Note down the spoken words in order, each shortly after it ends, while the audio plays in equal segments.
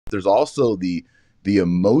There's also the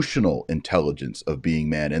emotional intelligence of being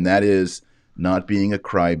man, and that is not being a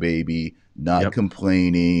crybaby, not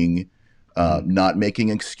complaining, not making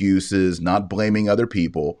excuses, not blaming other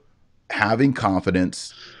people, having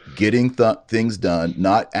confidence, getting things done,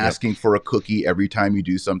 not asking for a cookie every time you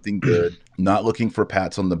do something good, not looking for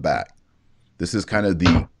pats on the back. This is kind of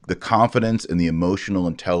the confidence and the emotional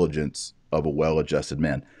intelligence of a well-adjusted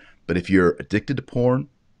man. But if you're addicted to porn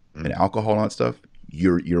and alcohol and that stuff,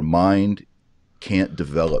 your mind can't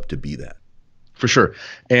develop to be that. For sure.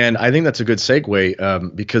 And I think that's a good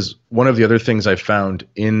segue, because one of the other things I found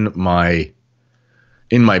in my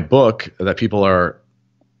book that people are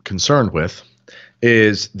concerned with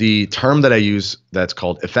is the term that I use that's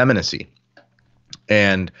called effeminacy.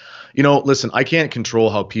 And, listen, I can't control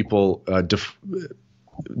how people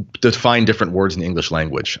define different words in the English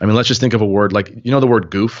language. I mean, let's just think of a word like, the word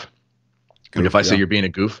goof. Like if I say you're being a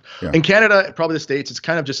goof. In Canada, probably the States, it's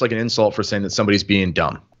kind of just like an insult for saying that somebody's being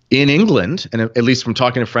dumb. In England, and at least from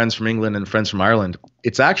talking to friends from England and friends from Ireland,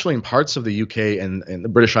 it's actually in parts of the UK and the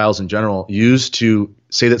British Isles in general used to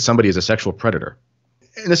say that somebody is a sexual predator.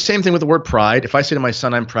 And the same thing with the word pride. If I say to my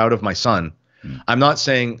son, I'm proud of my son, I'm not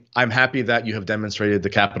saying I'm happy that you have demonstrated the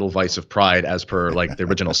capital vice of pride as per like the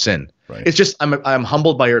original sin. Right. It's just I'm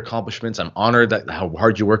humbled by your accomplishments. I'm honored that how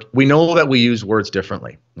hard you work. We know that we use words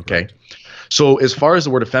differently. Okay. Right. So as far as the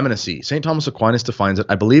word effeminacy, St. Thomas Aquinas defines it.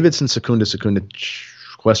 I believe it's in Secunda,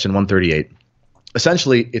 question 138.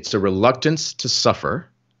 Essentially, it's a reluctance to suffer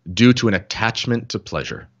due to an attachment to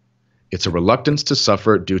pleasure. It's a reluctance to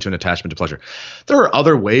suffer due to an attachment to pleasure. There are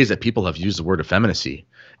other ways that people have used the word effeminacy,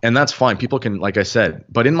 and that's fine. People can, like I said,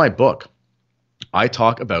 but in my book, I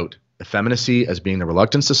talk about effeminacy as being the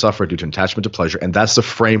reluctance to suffer due to attachment to pleasure, and that's the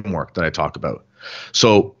framework that I talk about.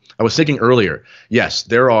 So I was thinking earlier, yes,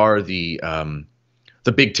 there are the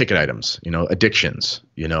big ticket items, addictions,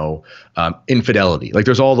 infidelity. Like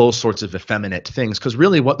there's all those sorts of effeminate things, because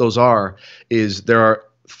really what those are is there are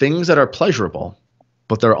things that are pleasurable,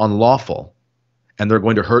 but they're unlawful, and they're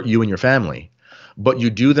going to hurt you and your family. But you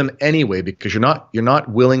do them anyway because you're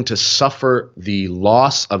not willing to suffer the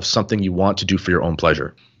loss of something you want to do for your own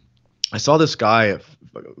pleasure. I saw this guy a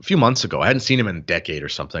few months ago. I hadn't seen him in a decade or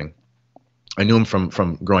something. I knew him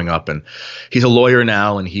from growing up, and he's a lawyer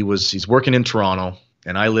now, and he's working in Toronto,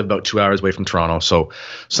 and I live about 2 hours away from Toronto. So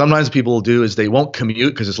sometimes people will do is they won't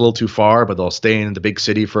commute because it's a little too far, but they'll stay in the big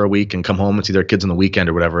city for a week and come home and see their kids on the weekend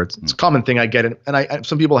or whatever. It's a common thing. I get it. And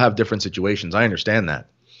some people have different situations. I understand that.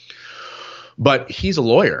 But he's a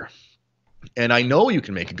lawyer, and I know you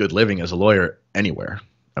can make a good living as a lawyer anywhere.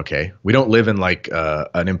 Okay, we don't live in like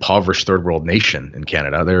an impoverished third world nation in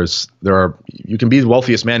Canada. You can be the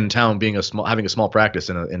wealthiest man in town having a small practice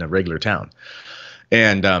in a regular town.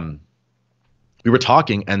 And we were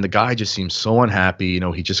talking, and the guy just seemed so unhappy.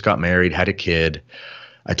 He just got married, had a kid.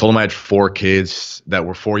 I told him I had 4 kids that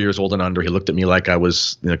were 4 years old and under. He looked at me like I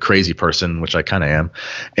was a crazy person, which I kind of am.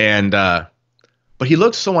 And but he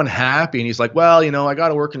looked so unhappy, and he's like, well, I got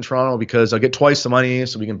to work in Toronto because I'll get twice the money,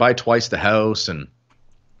 so we can buy twice the house.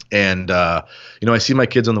 And I see my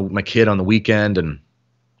kid on the weekend, and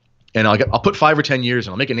I'll put 5 or 10 years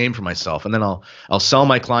and I'll make a name for myself, and then I'll sell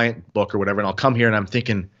my client book or whatever, and I'll come here, and I'm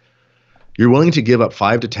thinking, you're willing to give up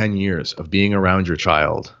 5 to 10 years of being around your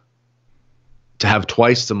child to have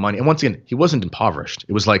twice the money. And once again, he wasn't impoverished.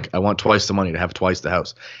 It was like, I want twice the money to have twice the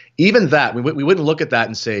house. Even that, we wouldn't look at that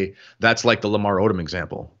and say that's like the Lamar Odom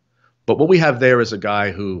example. But what we have there is a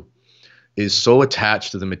guy who is so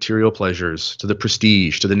attached to the material pleasures, to the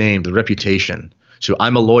prestige, to the name, to the reputation. So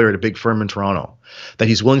I'm a lawyer at a big firm in Toronto, that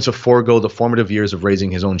he's willing to forego the formative years of raising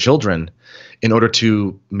his own children in order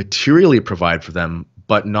to materially provide for them,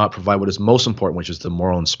 but not provide what is most important, which is the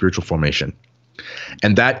moral and spiritual formation.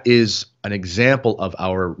 And that is an example of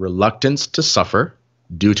our reluctance to suffer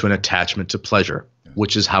due to an attachment to pleasure,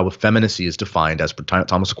 which is how effeminacy is defined as per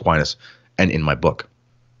Thomas Aquinas and in my book.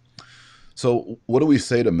 So what do we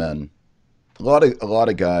say to men? A lot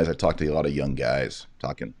of guys, I talk to a lot of young guys,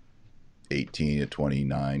 talking 18 to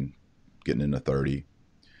 29, getting into 30.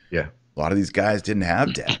 Yeah. A lot of these guys didn't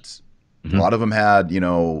have dads. A lot of them had,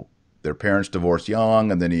 their parents divorced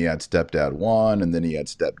young, and then he had stepdad 1, and then he had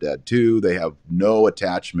stepdad 2. They have no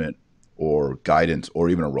attachment or guidance or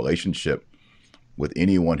even a relationship with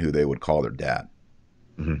anyone who they would call their dad.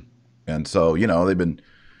 And so, they've been,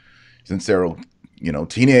 since they're,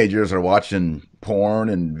 teenagers are watching porn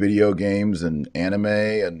and video games and anime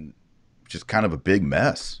and just kind of a big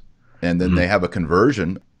mess. And then they have a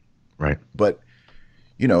conversion. Right. But,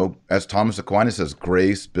 as Thomas Aquinas says,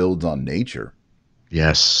 grace builds on nature.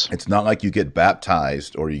 Yes. It's not like you get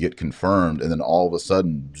baptized or you get confirmed and then all of a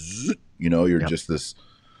sudden, you're just this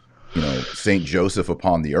Saint Joseph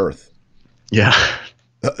upon the earth. Yeah.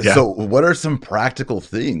 Yeah. So what are some practical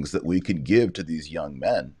things that we can give to these young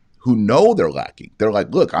men who know they're lacking? They're like,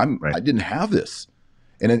 look, I didn't have this.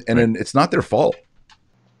 And it's not their fault.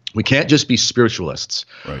 We can't just be spiritualists,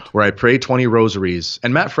 right? Where I pray 20 rosaries.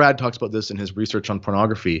 And Matt Fradd talks about this in his research on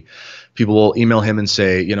pornography. People will email him and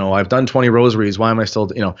say, I've done 20 rosaries. Why am I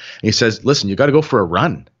still, And he says, listen, you got to go for a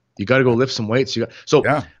run. You got to go lift some weights.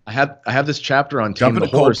 I have this chapter on jump in a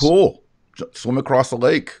cold pool, swim across the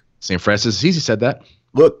lake. St. Francis Assisi said that.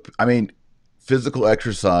 Look, I mean, physical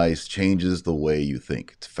exercise changes the way you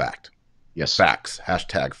think. It's fact. Yes. Facts.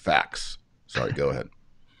 #facts. Sorry, go ahead.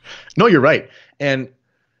 No, you're right.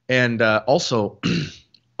 And also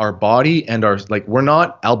our body and we're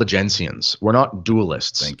not Albigensians. We're not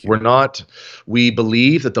dualists. Thank you. We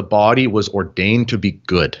believe that the body was ordained to be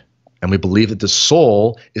good. And we believe that the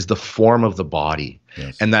soul is the form of the body.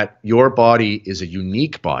 Yes. And that your body is a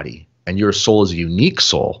unique body and your soul is a unique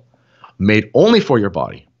soul made only for your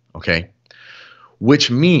body. Okay.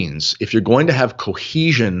 Which means if you're going to have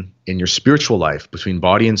cohesion in your spiritual life between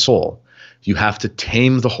body and soul, you have to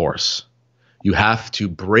tame the horse. You have to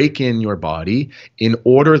break in your body in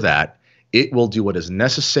order that it will do what is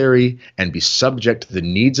necessary and be subject to the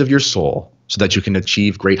needs of your soul so that you can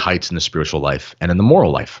achieve great heights in the spiritual life and in the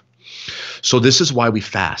moral life. So this is why we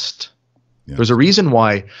fast. Yeah. There's a reason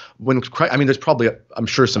why there's probably, I'm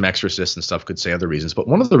sure some exorcists and stuff could say other reasons, but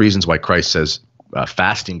one of the reasons why Christ says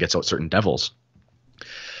fasting gets out certain devils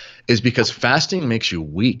is because fasting makes you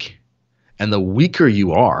weak. And the weaker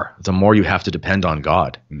you are, the more you have to depend on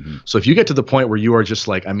God. Mm-hmm. So if you get to the point where you are just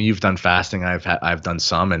like, you've done fasting, I've done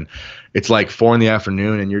some, and it's like 4 PM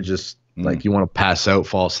and you're just like, you want to pass out,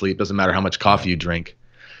 fall asleep. Doesn't matter how much coffee you drink.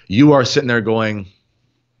 You are sitting there going,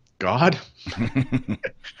 God,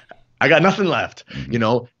 I got nothing left,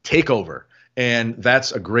 take over. And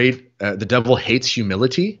that's a great, the devil hates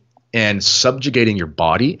humility and subjugating your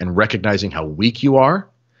body and recognizing how weak you are.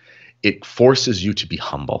 It forces you to be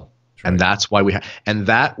humble. Right. And that's why and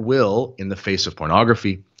that will, in the face of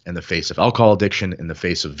pornography, in the face of alcohol addiction, in the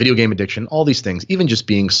face of video game addiction, all these things, even just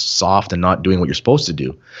being soft and not doing what you're supposed to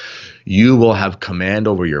do, you will have command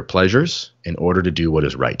over your pleasures in order to do what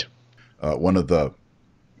is right. One of the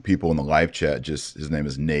people in the live chat, his name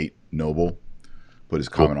is Nate Noble, put his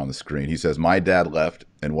comment on the screen. He says, my dad left,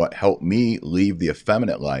 and what helped me leave the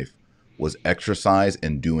effeminate life was exercise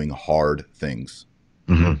and doing hard things.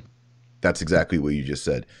 Mm-hmm. That's exactly what you just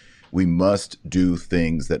said. We must do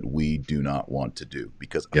things that we do not want to do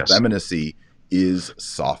because effeminacy is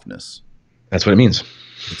softness. That's what it means.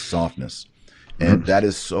 It's softness. And that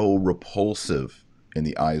is so repulsive in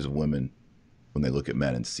the eyes of women when they look at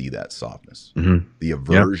men and see that softness. Mm-hmm. The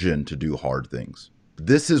aversion to do hard things.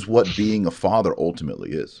 This is what being a father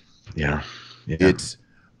ultimately is. Yeah. It's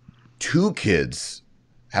 2 kids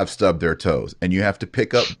have stubbed their toes and you have to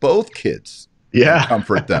pick up both kids and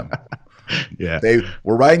comfort them. Yeah. They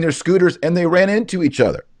were riding their scooters and they ran into each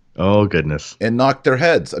other. Oh, goodness. And knocked their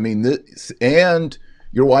heads. I mean, and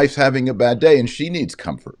your wife's having a bad day and she needs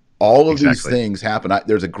comfort. All of these things happen.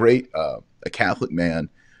 There's a great, a Catholic man,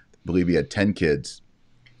 I believe he had 10 kids.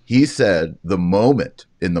 He said the moment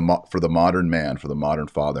for the modern man, for the modern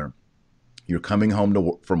father, you're coming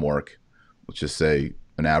home from work, let's just say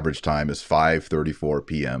an average time is 5:34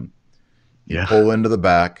 p.m. You pull into the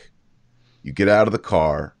back, you get out of the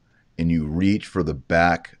car, and you reach for the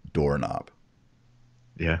back doorknob.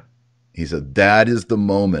 Yeah. He said, that is the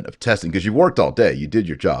moment of testing because you worked all day. You did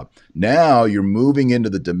your job. Now you're moving into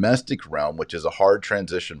the domestic realm, which is a hard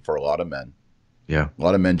transition for a lot of men. Yeah. A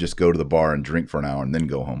lot of men just go to the bar and drink for an hour and then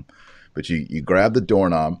go home. But you grab the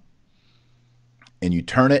doorknob and you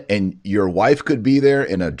turn it and your wife could be there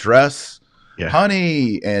in a dress,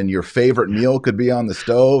 honey, and your favorite meal could be on the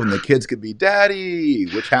stove and the kids could be daddy,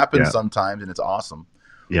 which happens sometimes and it's awesome.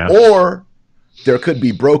 Yeah. Or there could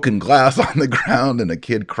be broken glass on the ground and a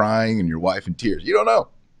kid crying and your wife in tears. You don't know.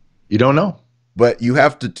 You don't know. But you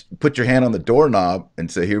have to put your hand on the doorknob and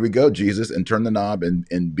say, here we go, Jesus, and turn the knob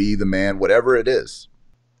and be the man, whatever it is.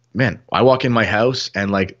 Man, I walk in my house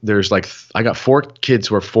and I got 4 kids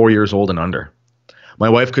who are 4 years old and under. My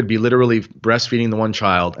wife could be literally breastfeeding the one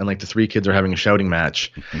child and the 3 kids are having a shouting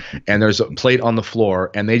match and there's a plate on the floor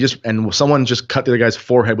and someone just cut the other guy's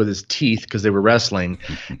forehead with his teeth because they were wrestling.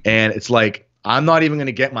 And it's like, I'm not even going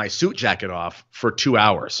to get my suit jacket off for 2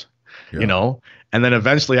 hours, and then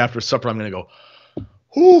eventually after supper, I'm going to go,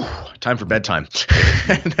 whew, time for bedtime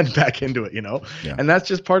and then back into it, and that's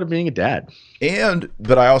just part of being a dad.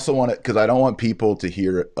 But I also want to, because I don't want people to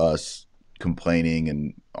hear us complaining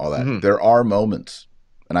and all that. There are moments.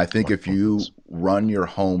 And I think if you run your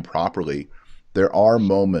home properly, there are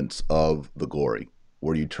moments of the glory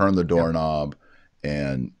where you turn the doorknob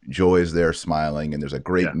and Joy's there smiling and there's a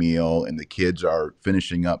great meal and the kids are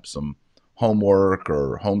finishing up some homework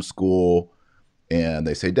or homeschool and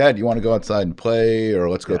they say, Dad, you want to go outside and play, or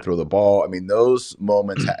let's go throw the ball? I mean, those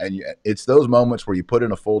moments, and it's those moments where you put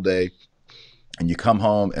in a full day and you come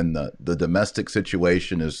home and the domestic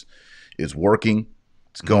situation is working,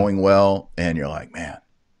 it's going well, and you're like, man,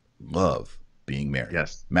 love being married.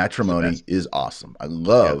 Yes. Matrimony is awesome. I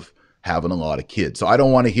love having a lot of kids. So I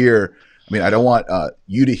don't want to hear, I mean, I don't want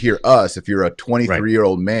you to hear us, if you're a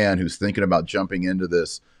 23-year-old man who's thinking about jumping into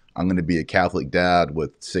this, I'm going to be a Catholic dad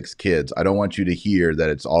with 6 kids. I don't want you to hear that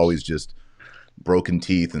it's always just broken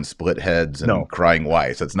teeth and split heads and crying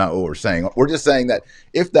wives. That's not what we're saying. We're just saying that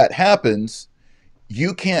if that happens,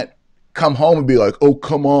 you can't come home and be like, oh,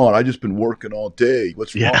 come on, I just been working all day.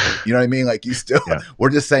 What's wrong? You know what I mean? Like, you still, we're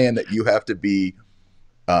just saying that you have to be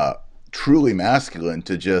truly masculine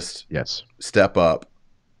to just step up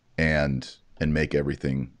and make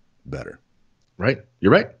everything better. Right.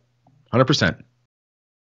 You're right. 100%.